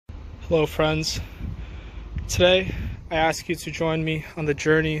Hello friends. Today I ask you to join me on the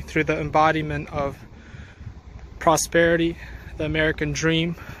journey through the embodiment of prosperity, the American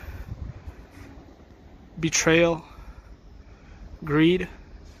dream, betrayal, greed,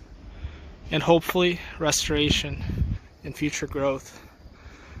 and hopefully restoration and future growth.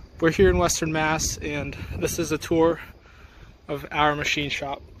 We're here in Western Mass, and this is a tour of our machine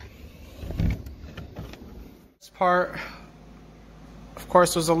shop. This part, of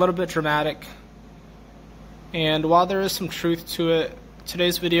course, was a little bit dramatic, and while there is some truth to it,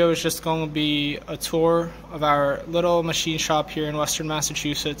 today's video is just going to be a tour of our little machine shop here in Western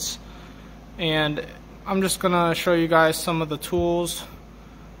Massachusetts. And I'm just going to show you guys some of the tools,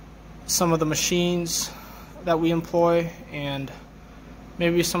 some of the machines that we employ, and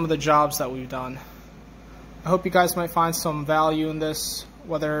maybe some of the jobs that we've done. I hope you guys might find some value in this,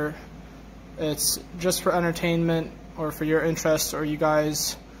 whether it's just for entertainment or for your interest, or you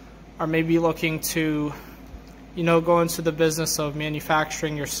guys are maybe looking to, go into the business of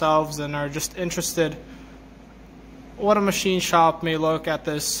manufacturing yourselves and are just interested what a machine shop may look at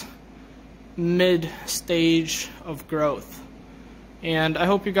this mid stage of growth. And I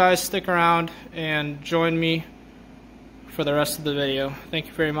hope you guys stick around and join me for the rest of the video. Thank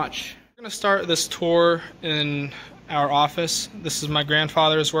you very much. We're going to start this tour in our office. This is my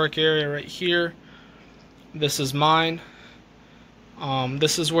grandfather's work area right here. This is mine.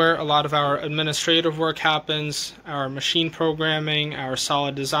 This is where a lot of our administrative work happens, our machine programming, our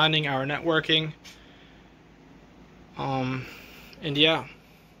solid designing, our networking. And yeah,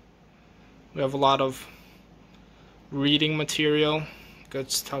 we have a lot of reading material,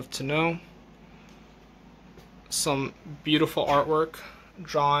 good stuff to know. Some beautiful artwork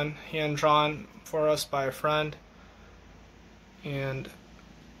drawn, hand drawn for us by a friend. And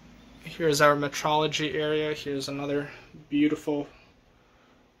here's our metrology area. Here's another beautiful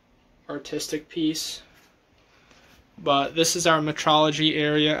artistic piece. But this is our metrology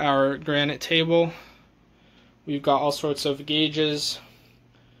area, our granite table. We've got all sorts of gauges,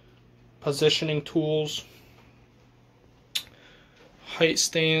 positioning tools, height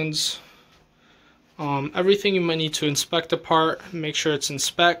stands, everything you might need to inspect a part. Make sure it's in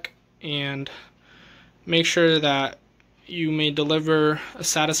spec, and make sure that you may deliver a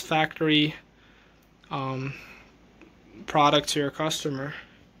satisfactory product to your customer.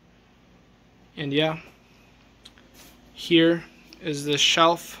 And yeah, here is this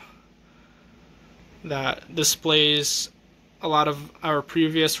shelf that displays a lot of our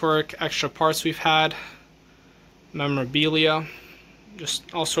previous work, extra parts we've had, memorabilia, just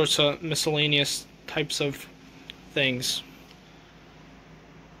all sorts of miscellaneous types of things.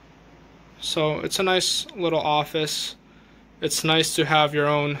 So it's a nice little office. It's nice to have your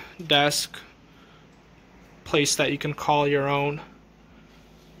own desk, place that you can call your own.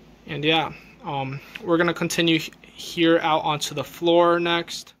 And yeah, we're gonna continue here out onto the floor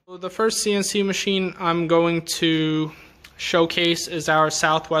next. So the first CNC machine I'm going to showcase is our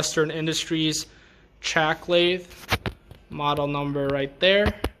Southwestern Industries Chack lathe, model number right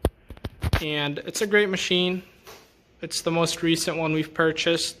there. And it's a great machine. It's the most recent one we've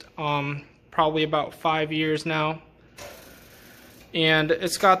purchased, probably about 5 years now. And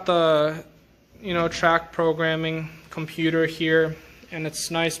it's got the track programming computer here, and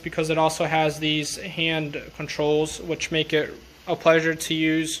it's nice because it also has these hand controls which make it a pleasure to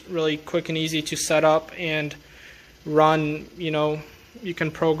use, really quick and easy to set up and run. You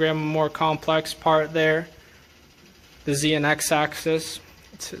can program a more complex part there, the Z and X axis.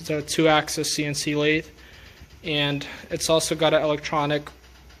 It's a 2-axis CNC lathe, and it's also got an electronic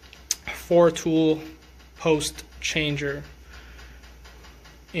 4-tool post changer.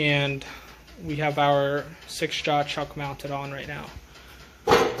 And we have our 6-jaw chuck mounted on right now.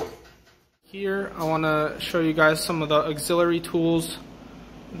 Here I want to show you guys some of the auxiliary tools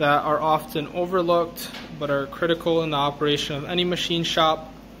that are often overlooked but are critical in the operation of any machine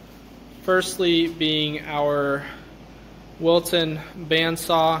shop. Firstly being our Wilton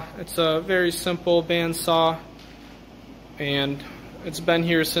bandsaw. It's a very simple bandsaw, and it's been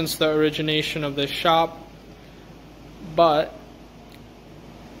here since the origination of this shop, but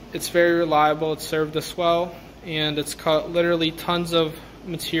it's very reliable. It's served us well, and it's cut literally tons of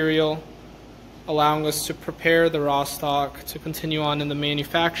material, allowing us to prepare the raw stock to continue on in the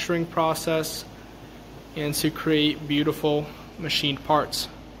manufacturing process and to create beautiful machined parts.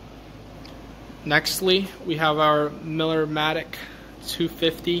 Nextly, we have our Miller-Matic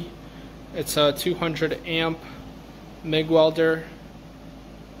 250. It's a 200 amp MIG welder.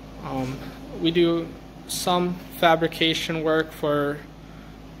 We do some fabrication work for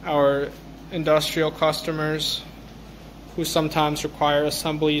our industrial customers, who sometimes require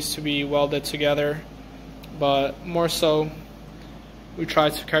assemblies to be welded together, but more so we try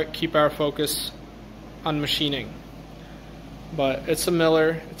to keep our focus on machining. But it's a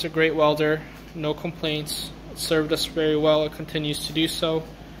miller, it's a great welder, no complaints. It served us very well, it continues to do so.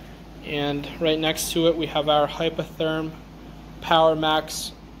 And right next to it we have our Hypotherm Power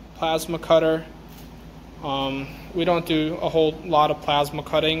Max plasma cutter. We don't do a whole lot of plasma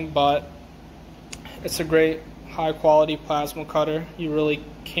cutting, but it's a great high quality plasma cutter. You really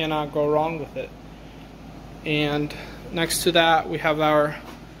cannot go wrong with it. And next to that we have our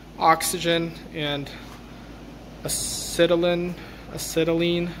oxygen and acetylene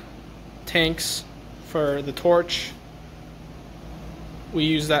tanks for the torch. We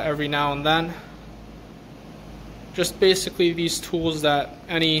use that every now and then. Just basically these tools that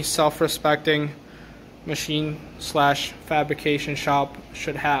any self-respecting machine slash fabrication shop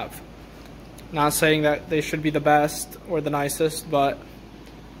should have. Not saying that they should be the best or the nicest, but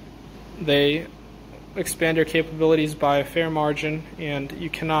they expand your capabilities by a fair margin, and you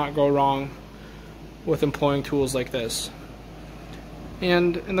cannot go wrong with employing tools like this.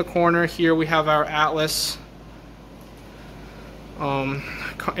 And in the corner here we have our Atlas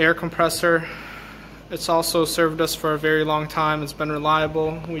air compressor. It's also served us for a very long time. It's been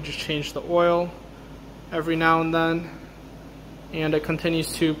reliable. We just change the oil every now and then, and it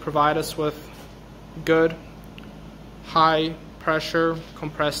continues to provide us with good high pressure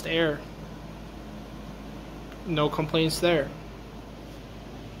compressed air. No complaints there.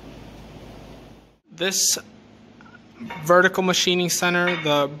 This vertical machining center,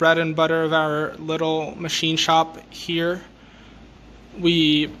 the bread and butter of our little machine shop here,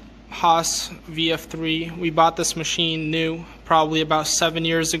 Haas VF3, we bought this machine new probably about 7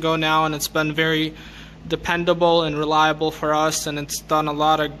 years ago now, and it's been very dependable and reliable for us, and it's done a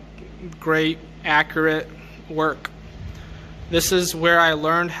lot of great accurate work. This is where I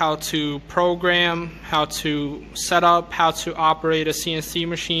learned how to program, how to set up, how to operate a CNC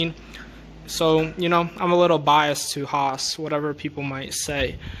machine. So, you know, I'm a little biased to Haas, whatever people might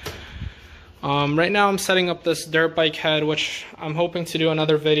say. Right now I'm setting up this dirt bike head, which I'm hoping to do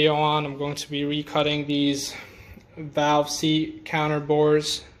another video on. I'm going to be recutting these valve seat counter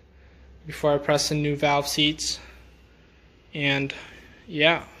bores before I press in new valve seats. And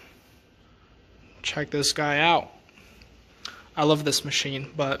yeah, check this guy out. I love this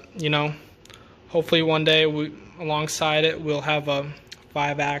machine, but you know, hopefully one day alongside it we'll have a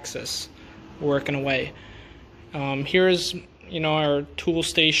 5-axis working away. Here's, you know, our tool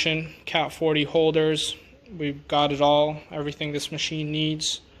station, Cat 40 holders. We've got it all, everything this machine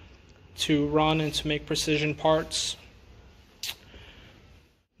needs to run and to make precision parts.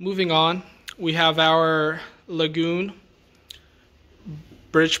 Moving on, we have our Lagoon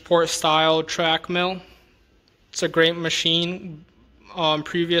Bridgeport style track mill. It's a great machine.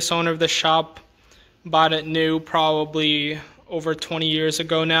 Previous owner of the shop bought it new probably over 20 years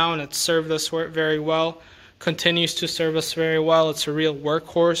ago now, and it's served us very well. Continues to serve us very well. It's a real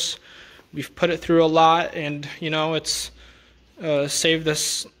workhorse. We've put it through a lot, and you know, it's saved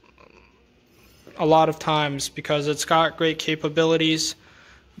us a lot of times because it's got great capabilities.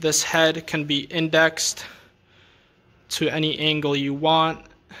 This head can be indexed to any angle you want,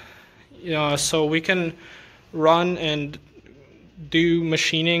 you know, so we can run and do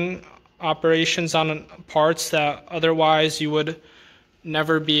machining operations on parts that otherwise you would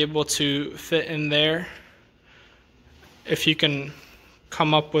never be able to fit in there if you can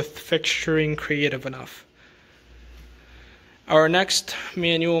come up with fixturing creative enough. Our next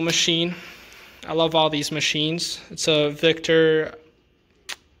manual machine, I love all these machines. It's a Victor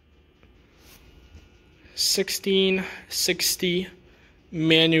 1660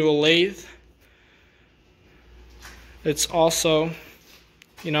 manual lathe. It's also,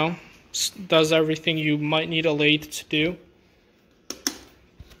 you know, does everything you might need a lathe to do.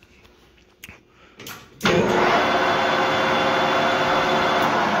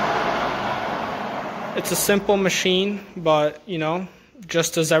 It's a simple machine, but you know,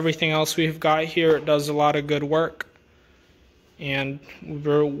 just as everything else we've got here, it does a lot of good work, and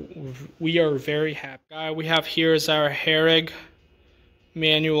we are very happy. Guy we have here is our Herrig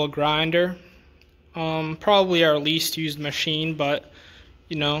manual grinder. Probably our least used machine, but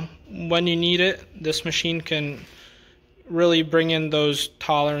you know, when you need it, this machine can really bring in those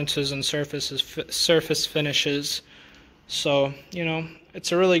tolerances and surface finishes. So, you know,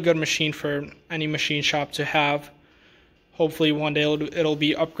 it's a really good machine for any machine shop to have. Hopefully one day it'll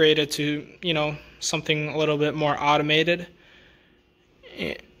be upgraded to, you know, something a little bit more automated.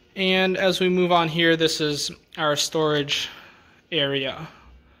 And as we move on here, this is our storage area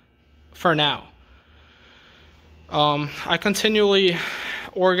for now. I continually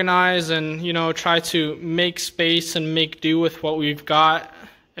organize and, you know, try to make space and make do with what we've got.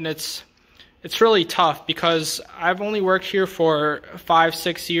 And it's really tough because I've only worked here for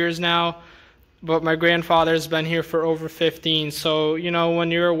 5-6 years now, but my grandfather's been here for over 15. So, you know,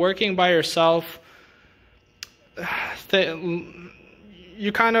 when you're working by yourself,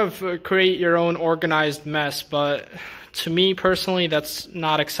 you kind of create your own organized mess. But to me personally, that's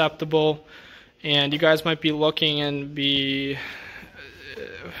not acceptable. And you guys might be looking and be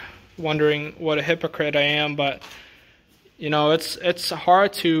wondering what a hypocrite I am, but you know, it's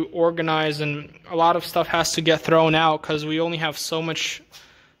hard to organize, and a lot of stuff has to get thrown out because we only have so much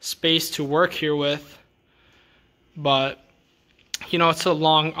space to work here with. But you know, it's a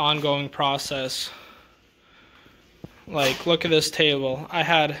long ongoing process. Like, look at this table. I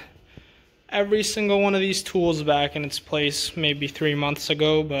had every single one of these tools back in its place maybe 3 months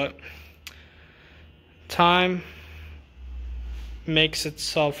ago, but time makes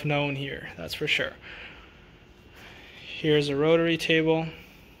itself known here, that's for sure. Here's a rotary table.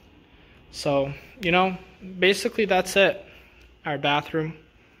 So, you know, basically that's it. Our bathroom,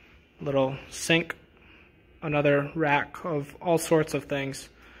 little sink, another rack of all sorts of things.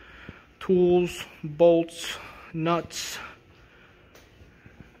 Tools, bolts, nuts.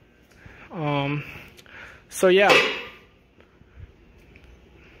 So yeah.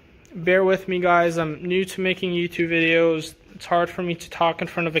 Bear with me, guys. I'm new to making YouTube videos. It's hard for me to talk in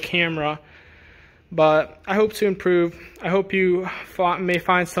front of a camera, but I hope to improve. I hope you may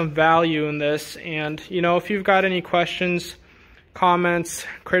find some value in this. And, you know, if you've got any questions, comments,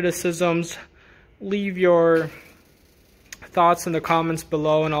 criticisms, leave your thoughts in the comments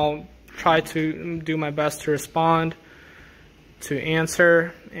below, and I'll try to do my best to respond, to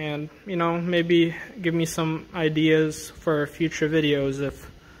answer, and, you know, maybe give me some ideas for future videos if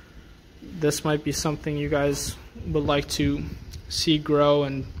this might be something you guys would like to see grow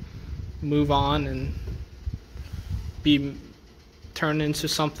and move on and be turned into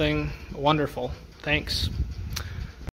something wonderful. Thanks.